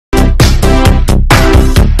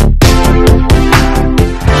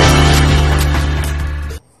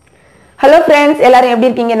Hello friends, எல்லாரும் எப்படி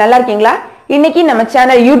இருக்கீங்க? நல்லா இருக்கீங்களா? இன்னைக்கு நம்ம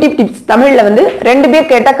சேனல் YouTube Tips தமிழ்ல வந்து ரெண்டு பேர்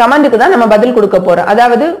கேட்ட கமெண்ட்க்கு தான் நம்ம பதில் கொடுக்க போறோம்.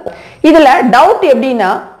 அதாவது இதுல டவுட் எப்படின்னா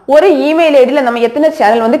ஒரு இமெயில் ஐடில நம்ம எத்தனை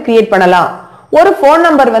சேனல் வந்து கிரியேட் பண்ணலாம்? ஒரு ஃபோன்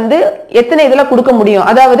நம்பர் வந்து எத்தனை இதெல்லாம் கொடுக்க முடியும்?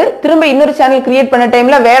 அதாவது திரும்ப இன்னொரு சேனல் கிரியேட் பண்ண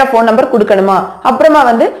டைம்ல வேற ஃபோன் நம்பர் கொடுக்கணுமா? அப்புறமா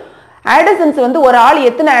வந்து AdSense வந்து ஒரு ஆள்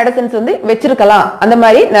எத்தனை AdSense வந்து வெச்சிருக்கலாம் அந்த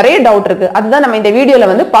மாதிரி நிறைய டவுட் இருக்கு. அதுதான் நம்ம இந்த வீடியோல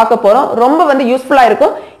வந்து பார்க்க போறோம். ரொம்ப வந்து யூஸ்ஃபுல்லா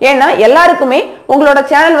இருக்கும். ஏன்னா எல்லாருக்குமே உங்களோட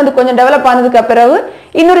சேனல் வந்து கொஞ்சம் டெவலப் ஆனதுக்கு பிறகு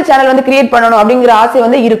இன்னொரு சேனல் வந்து கிரியேட் பண்ணணும் அப்படிங்கிற ஆசை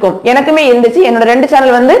வந்து இருக்கும். எனக்குமே இருந்துச்சு. என்னோட ரெண்டு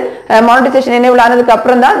சேனல் வந்து மானிட்டைசேஷன் எனேபிள் ஆனதுக்கு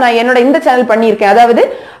அப்புறம் தான் நான் என்னோட இந்த சேனல் பண்ணியிருக்கேன். அதாவது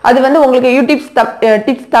அது வந்து உங்களுக்கு யூடியூப்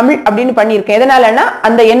டிப்ஸ் தமிழ் அப்படின்னு பண்ணியிருக்கேன். எதனாலன்னா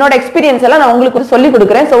அந்த என்னோட எக்ஸ்பீரியன்ஸ் எல்லாம் நான் உங்களுக்கு சொல்லி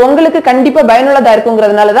கொடுக்குறேன். ஸோ உங்களுக்கு கண்டிப்பா பயனுள்ளதா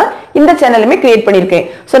இருக்குங்கிறதுனால தான் இந்த சேனலுமே கிரியேட் பண்ணியிருக்கேன்.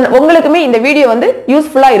 ஸோ உங்களுக்குமே இந்த வீடியோ வந்து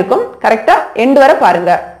யூஸ்ஃபுல்லா இருக்கும். கரெக்டா எண்ட் வரை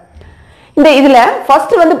பாருங்க. இதுல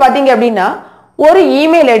ஃபர்ஸ்ட் வந்து பாத்தீங்க அப்படின்னா ஒரு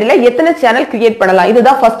இமெயில் ஐடில எத்தனை சேனல் கிரியேட் பண்ணலாம்?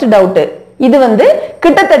 இதுதான் ஃபர்ஸ்ட் டவுட். இது வந்து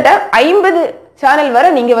கிட்டத்தட்ட 50 சேனல் வரை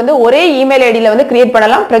நீங்க வந்து ஒரே இமெயில் ஐடில வந்து கிரியேட்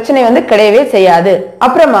பண்ணலாம். பிரச்சனை வந்து கிடையவே செய்யாது.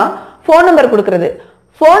 அப்புறமா போன் நம்பர் கொடுக்கிறது.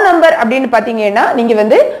 போன் நம்பர் அப்படின்னு பாத்தீங்கன்னா நீங்க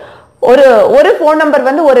வந்து ஒரு போன் நம்பர்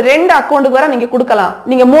வந்து ஒரு ரெண்டு அக்கௌண்ட்டுக்கு வரை நீங்க கொடுக்கலாம்.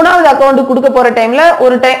 நீங்க மூணாவது அக்கௌண்ட் கொடுக்க போற டைம்ல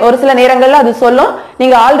ஒரு சில நேரங்கள்ல அது சொல்லும்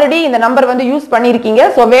நீங்க ஆல்ரெடி இந்த நம்பர் வந்து யூஸ் பண்ணிருக்கீங்க,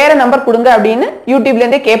 சோ வேற நம்பர் கொடுங்க அப்படின்னு யூடியூப்ல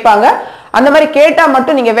இருந்தே கேட்பாங்க. அந்த மாதிரி கேட்டா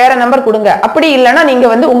மட்டும் நீங்க வேற நம்பர் கொடுங்க. அப்படி இல்லைன்னா நீங்க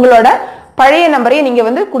வந்து உங்களோட பழைய நம்பரையும் நீங்க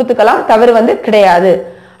வந்து கொடுத்துக்கலாம். தவறு வந்து கிடையாது.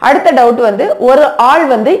 அடுத்த டவுட் வந்து ஒரு ஆள்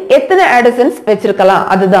வந்து எத்தனை AdSense வச்சிருக்கலாம்?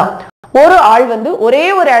 அதுதான் ஒரு ஆள் வந்து ஒரே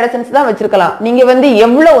ஒரு AdSense தான் வச்சிருக்கலாம். நீங்க வந்து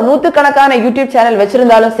எவ்வளவு நூத்துக்கணக்கான யூடியூப் சேனல்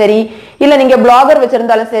வச்சிருந்தாலும் சரி, இல்ல நீங்க பிளாகர்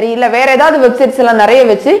வச்சிருந்தாலும் சரி, இல்ல வேற ஏதாவது வெப்சைட்ஸ் எல்லாம் நிறைய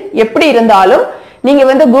வச்சு எப்படி இருந்தாலும் நீங்க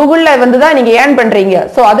வந்து கூகுள்ல வந்து தான் நீங்க ஏர்ன் பண்றீங்க.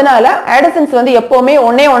 சோ அதனால AdSense வந்து எப்பவுமே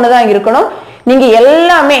ஒண்ணுதான் இருக்கணும். நீங்க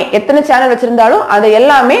எல்லாமே எத்தனை சேனல் வச்சிருந்தாலும் அதை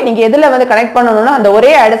எல்லாமே நீங்க எதுல வந்து கனெக்ட் பண்ணணும்னா அந்த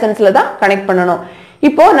ஒரே AdSenseல தான் கனெக்ட் பண்ணணும்.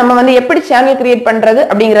 இப்போ நம்ம வந்து எப்படி சேனல் கிரியேட் பண்றது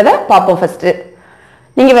அப்படிங்கறத பாப்போம். ஃபர்ஸ்ட்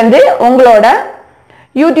நீங்க வந்து உங்களோட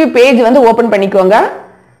யூடியூப் பேஜ் வந்து ஓபன் பண்ணிக்கோங்க.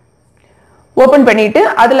 ஓபன் பண்ணிட்டு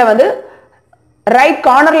அதுல வந்து ரைட்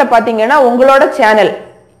கார்னர்ல பாத்தீங்கன்னா உங்களோட சேனல்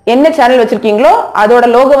என்ன சேனல் வச்சிருக்கீங்களோ அதோட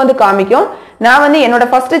லோகோ வந்து காமிக்கும். நான் வந்து என்னோட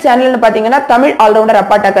ஃபர்ஸ்ட் சேனல்னு பாத்தீங்கன்னா தமிழ் ஆல்ரவுண்டர்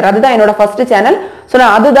அப்பா டாக்கர், அதுதான் என்னோட ஃபர்ஸ்ட் சேனல். சோ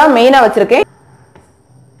நான் அதுதான் மெயினா வச்சிருக்கேன்.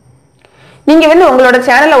 நீங்க வந்து உங்களோட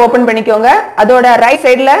சேனலை ஓபன் பண்ணிக்கோங்க. அதோட ரைட்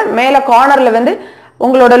சைடுல மேல கார்னர்ல வந்து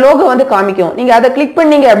உங்களோட லோகோ வந்து காமிக்கும். நீங்க அதை கிளிக்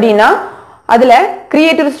பண்ணீங்க அப்படின்னா அதுல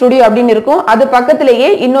கிரியேட்டிவ் ஸ்டுடியோ அப்படின்னு இருக்கும். அது பக்கத்திலேயே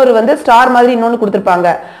இன்னொரு வந்து ஸ்டார் மாதிரி இன்னொன்னு கொடுத்திருப்பாங்க.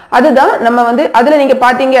 அதுதான் நம்ம வந்து அதுல நீங்க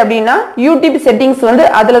பாத்தீங்க அப்படின்னா யூடியூப் செட்டிங்ஸ் வந்து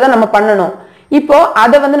அதுலதான் நம்ம பண்ணணும். இப்போ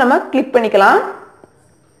அதை வந்து நம்ம கிளிக் பண்ணிக்கலாம்.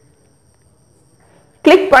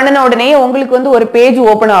 கிளிக் பண்ணின உடனே உங்களுக்கு வந்து ஒரு பேஜ்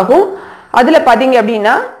ஓபன் ஆகும். அதுல பாத்தீங்க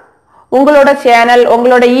அப்படின்னா உங்களோட சேனல்,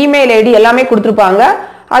 உங்களோட இமெயில் ஐடி எல்லாமே கொடுத்திருப்பாங்க.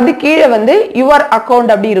 அது கீழே வந்து யுவர்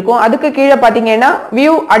அக்கௌண்ட் அப்படி இருக்கும். அதுக்கு கீழே பாத்தீங்கன்னா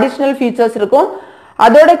வியூ அடிஷனல் ஃபீச்சர்ஸ் இருக்கும்.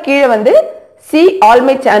 அதோட கீழே வந்து see all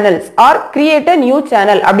my channels or create a new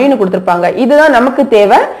channel அப்படின்னு கொடுத்திருப்பாங்க. இதுதான் நமக்கு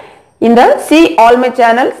தேவை. இந்த see all my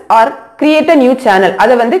channels or create a new channel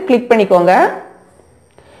அதை வந்து கிளிக் பண்ணிக்கோங்க.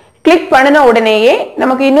 கிளிக் பண்ணின உடனேயே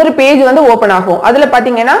நமக்கு இன்னொரு பேஜ் வந்து ஓபன் ஆகும். அதுல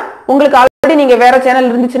பாத்தீங்கன்னா உங்களுக்கு ஆல்ரெடி நீங்க வேற சேனல்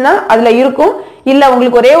இருந்துச்சுன்னா அதுல இருக்கும். இல்ல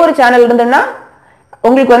உங்களுக்கு ஒரே ஒரு சேனல் இருந்ததுன்னா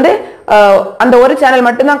உங்களுக்கு வந்து அந்த ஒரு சேனல்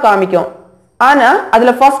மட்டும்தான் காமிக்கும். ஆனா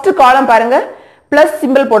அதுல ஃபர்ஸ்ட் காலம் பாருங்க பிளஸ்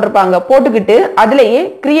சிம்பிள் போட்டிருப்பாங்க. போட்டுக்கிட்டு அதுலயே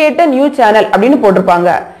கிரியேட் a நியூ சேனல் அப்படின்னு போட்டிருப்பாங்க.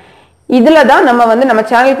 இதுலதான் நம்ம வந்து நம்ம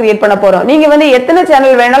சேனல் கிரியேட் பண்ண போறோம். நீங்க வந்து எத்தனை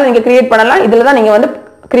சேனல் வேணாலும் நீங்க கிரியேட் பண்ணலாம். இதுலதான் நீங்க வந்து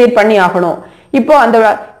கிரியேட் பண்ணி ஆகணும். இப்போ அந்த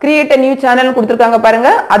கிரியேட் a நியூ சேனல் கொடுத்திருக்காங்க பாருங்க,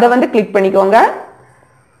 அதை வந்து கிளிக் பண்ணிக்கோங்க.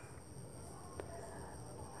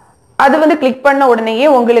 அது வந்து கிளிக் பண்ண உடனேயே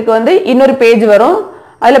உங்களுக்கு வந்து இன்னொரு பேஜ் வரும்.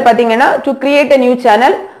 அதுல பாத்தீங்கன்னா to create a new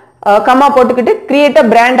channel comma போட்டுக்கிட்டு கிரியேட் a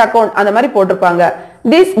பிராண்ட் அக்கௌண்ட் அந்த மாதிரி போட்டிருப்பாங்க.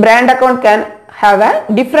 This brand account can have a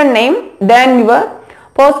different name than your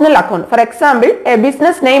personal account. For example, a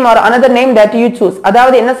business name or another name that you choose.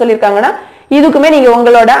 அதாவது என்ன சொல்லிருக்காங்கன்னா இதுக்குமே நீங்க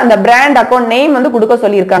உங்களோட அந்த பிராண்ட் அக்கௌண்ட் நேம் வந்து கொடுக்க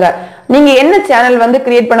சொல்லியிருக்காங்க. நீங்க என்ன சேனல் வந்து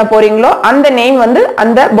கிரியேட் பண்ண போறீங்களோ அந்த நேம் வந்து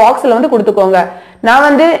அந்த பாக்ஸ்ல வந்து கொடுத்துக்கோங்க. நான்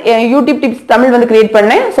வந்து யூடியூப் டிப்ஸ் தமிழ் வந்து கிரியேட்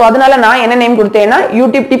பண்ணேன். சோ அதனால நான் என்ன நேம் கொடுத்தேன்னா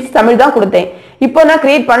யூடியூப் டிப்ஸ் தமிழ் தான் கொடுத்தேன். இப்போ நான்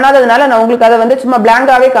கிரியேட் பண்ணாததுனால நான் உங்களுக்கு அதை வந்து சும்மா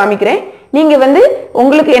பிளாங்காவே காமிக்கிறேன். நீங்க வந்து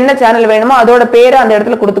உங்களுக்கு என்ன சேனல் வேணுமோ அதோட பேரை அந்த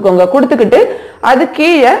இடத்துல கொடுத்துக்கோங்க. கொடுத்துக்கிட்டு அது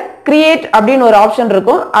கீழே கிரியேட் அப்படின்னு ஒரு ஆப்ஷன்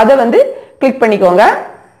இருக்கும். அதை வந்து கிளிக் பண்ணிக்கோங்க.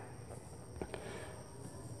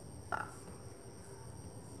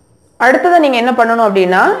 அடுத்தது நீங்க என்ன பண்ணணும்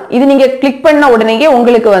அப்படின்னா இது நீங்க கிளிக் பண்ண உடனேயே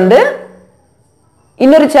உங்களுக்கு வந்து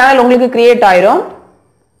இன்னொரு சேனல் உங்களுக்கு கிரியேட் ஆயிரும்.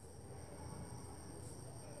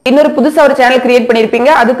 இன்னொரு புதுசா ஒரு சேனல் கிரியேட் பண்ணிருப்பீங்க.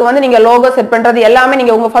 அதுக்கு வந்து நீங்க லோகோ செட் பண்றது எல்லாமே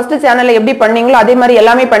நீங்க உங்க ஃபர்ஸ்ட் சேனல்ல எப்படி பண்ணீங்களோ அதே மாதிரி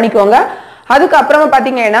எல்லாமே பண்ணிக்கோங்க. அதுக்கு அப்புறமா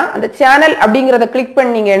பாத்தீங்கன்னா அந்த சேனல் அப்படிங்கறத கிளிக்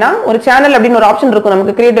பண்ணீங்கன்னா ஒரு சேனல் அப்படின்னு ஒரு ஆப்ஷன் இருக்கும்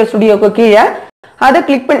நமக்கு கிரியேட்டர் ஸ்டுடியோக்கு கீழே. அதை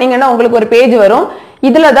கிளிக் பண்ணீங்கன்னா உங்களுக்கு ஒரு பேஜ் வரும்.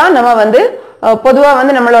 இதுல தான் நம்ம வந்து பொதுவா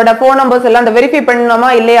வந்து நம்மளோட போன் நம்பர்ஸ் எல்லாம் அந்த வெரிஃபை பண்ணணுமா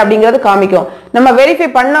இல்லையா அப்படிங்கறது காமிக்கும். நம்ம வெரிஃபை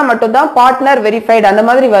பண்ணா மட்டும் தான் பார்ட்னர் வெரிஃபைட் அந்த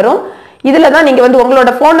மாதிரி வரும். இதுல தான் நீங்க வந்து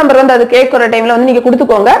உங்களோட போன் நம்பர் வந்து அது கேட்கிற டைம்ல வந்து நீங்க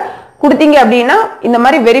கொடுத்துக்கோங்க. கொடுத்தீங்க அப்படின்னா இந்த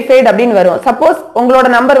மாதிரி வெரிஃபைட் அப்படின்னு வரும். சப்போஸ் உங்களோட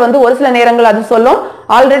நம்பர் வந்து ஒரு சில நேரங்கள் அது சொல்லும்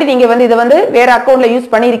ஆல்ரெடி நீங்க வந்து இதை வந்து வேற அக்கௌண்ட்ல யூஸ்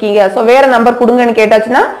பண்ணிருக்கீங்க, சோ வேற நம்பர் கொடுங்கன்னு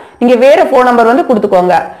கேட்டாச்சுன்னா நீங்க வேற போன் நம்பர் வந்து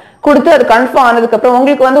கொடுத்துக்கோங்க. கொடுத்து அது கன்ஃபார்ம் ஆனதுக்கு அப்புறம்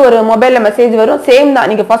உங்களுக்கு வந்து ஒரு மொபைல்ல மெசேஜ் வரும். சேம் தான்,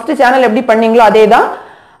 நீங்க ஃபர்ஸ்ட் சேனல் எப்படி பண்ணீங்களோ அதே தான்.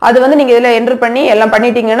 அது வந்து நீங்க இதுல என்டர் பண்ணி எல்லாம்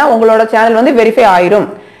பண்ணிட்டீங்கன்னா உங்களோட சேனல் வந்து வெரிஃபை ஆயிரும்.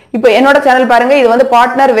 இப்போ என்னோட சேனல் பாருங்க, இது வந்து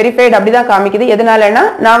பார்ட்னர் வெரிஃபைட் அப்படிதான் காமிக்குது. எதனாலன்னா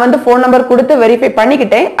நான் வந்து போன் நம்பர் கொடுத்து வெரிஃபை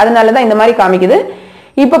பண்ணிக்கிட்டேன், அதனாலதான் இந்த மாதிரி காமிக்குது.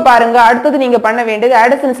 இப்ப பாருங்க, அடுத்தது நீங்க பண்ண வேண்டியது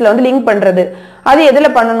AdSenseல வந்து லிங்க் பண்றது. அது எதுல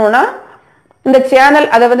பண்ணணும்னா இந்த சேனல்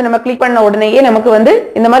அதை வந்து நம்ம கிளிக் பண்ண உடனேயே நமக்கு வந்து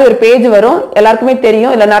இந்த மாதிரி ஒரு பேஜ் வரும். எல்லாருக்குமே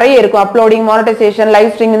தெரியும், இதுல நிறைய இருக்கும், அப்லோடிங், மானிட்டைசேஷன்,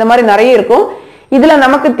 லைவ் ஸ்ட்ரீம், இந்த மாதிரி நிறைய இருக்கும். இதுல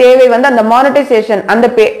நமக்கு தேவை வந்து அந்த மானிட்டைசேஷன், அந்த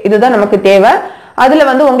இதுதான் நமக்கு தேவை. அதுல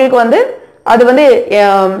வந்து உங்களுக்கு வந்து அது வந்து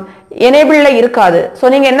எனேபிள்ல இருக்காது. சோ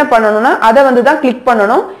நீங்க என்ன பண்ணணும்னா அதை வந்து தான் கிளிக்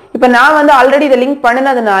பண்ணணும். இப்ப நான் வந்து ஆல்ரெடி இதை லிங்க்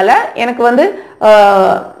பண்ணினதுனால எனக்கு வந்து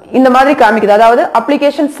இந்த மாதிரி காமிக்குது, அதாவது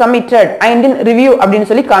application submitted and in review அப்படின்னு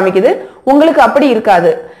சொல்லி காமிக்குது. உங்களுக்கு அப்படி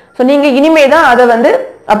இருக்காது. சோ நீங்க இனிமே தான் அதை வந்து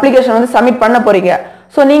அப்ளிகேஷன் வந்து சப்மிட் பண்ண போறீங்க.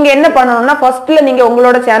 சோ நீங்க என்ன பண்ணணும்னா ஃபர்ஸ்ட்ல நீங்க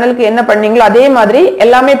உங்களோட சேனலுக்கு என்ன பண்ணீங்களோ அதே மாதிரி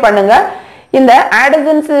எல்லாமே பண்ணுங்க. இந்த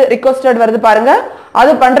AdSense ரிக்வெஸ்டட் வருது பாருங்க,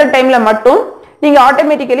 அது பண்ற டைம்ல மட்டும் நீங்க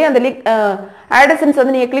ஆட்டோமேட்டிக்கலி அந்த AdSense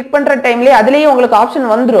வந்து நீங்க கிளிக் பண்ற டைம்லயே அதுலயே உங்களுக்கு ஆப்ஷன்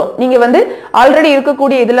வந்துரும். நீங்க வந்து ஆல்ரெடி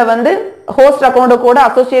இருக்கக்கூடிய இதுல வந்து ஹோஸ்ட் அக்கௌண்ட் கூட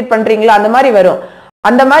அசோசியேட் பண்றீங்களா அந்த மாதிரி வரும்.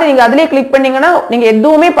 அந்த மாதிரி நீங்க அதுலயே கிளிக் பண்ணீங்கன்னா நீங்க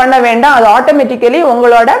எதுவுமே பண்ண வேண்டாம், அது ஆட்டோமேட்டிக்கலி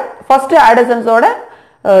உங்களோட ஃபர்ஸ்ட் AdSenseோட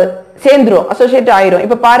சேர்ந்துரும், அசோசியேட் ஆயிரும்.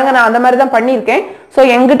 இப்ப பாருங்க, நான் அந்த மாதிரி தான் பண்ணியிருக்கேன். சோ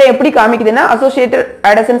எங்கிட்ட எப்படி காமிக்குதுன்னா அசோசியேட்டட்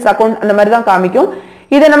AdSense அக்கௌண்ட் அந்த மாதிரி தான் காமிக்கும்.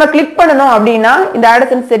 இதை நம்ம கிளிக் பண்ணணும் அப்படின்னா இந்த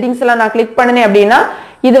AdSense செட்டிங்ஸ் எல்லாம் நான் கிளிக் பண்ணனேன் அப்படின்னா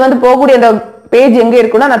இது வந்து போகக்கூடிய அந்த பேஜ் எங்க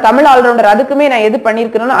இருக்குன்னா, நான் தமிழ் ஆல்ரவுண்டர் அதுக்குமே நான் எது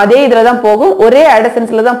பண்ணிருக்கேனோ அதே இதுல தான் போகும், ஒரே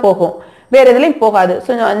AdSenseல தான் போகும், வேற எதுலயும் போகாது.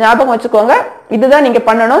 சோ ஞாபகம் வச்சுக்கோங்க, இதுதான் நீங்க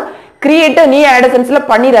பண்ணணும். கிரியேட்டர் நீ AdSenseல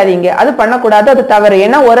பண்ணிடாதீங்க, அது பண்ணக்கூடாது, அது தவறு.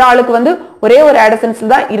 ஏன்னா ஒரு ஆளுக்கு வந்து ஒரே ஒரு AdSense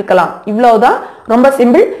தான் இருக்கலாம். இவ்வளவுதான், ரொம்ப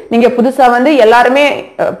சிம்பிள். நீங்க புதுசா வந்து எல்லாருமே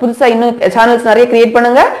புதுசா இன்னும் சேனல்ஸ் நிறைய கிரியேட்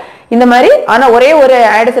பண்ணுங்க இந்த மாதிரி. ஆனா ஒரே ஒரு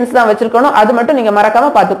AdSense தான் வச்சிருக்கணும், அது மட்டும் நீங்க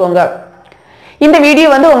மறக்காம பாத்துக்கோங்க. இந்த வீடியோ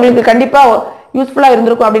வந்து உங்களுக்கு கண்டிப்பா யூஸ்ஃபுல்லா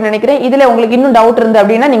இருந்திருக்கும் அப்படின்னு நினைக்கிறேன். இதுல உங்களுக்கு இன்னும் டவுட் இருந்து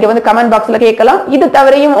அப்படின்னா நீங்க வந்து கமெண்ட் பாக்ஸ்ல கேட்கலாம். இது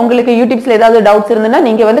தவிரையும் உங்களுக்கு யூடியூப்ஸ்ல ஏதாவது டவுட்ஸ் இருந்துன்னா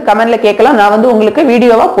நீங்க வந்து கமெண்ட்ல கேட்கலாம், நான் வந்து உங்களுக்கு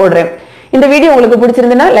வீடியோவா போடுறேன். இந்த வீடியோ உங்களுக்கு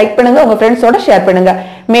பிடிச்சிருந்தா லைக் பண்ணுங்க, உங்க ஃப்ரெண்ட்ஸோட ஷேர் பண்ணுங்க.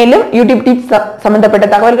 மேலும் யூடியூப் டிப்ஸ் சம்பந்தப்பட்ட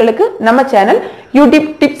தகவல்களுக்கு நம்ம சேனல் யூடியூப்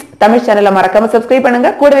டிப்ஸ் தமிழ் சேனலை மறக்காம சப்ஸ்கிரைப்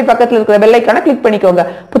பண்ணுங்க. கூடவே பக்கத்தில் இருக்கிற பெல் ஐகானை கிளிக் பண்ணிக்கோங்க.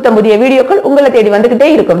 புத்தம் புதிய வீடியோக்கள் உங்களை தேடி வந்துகிட்டே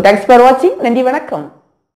இருக்கும். தேங்க்ஸ் ஃபார் வாட்சிங். நன்றி, வணக்கம்.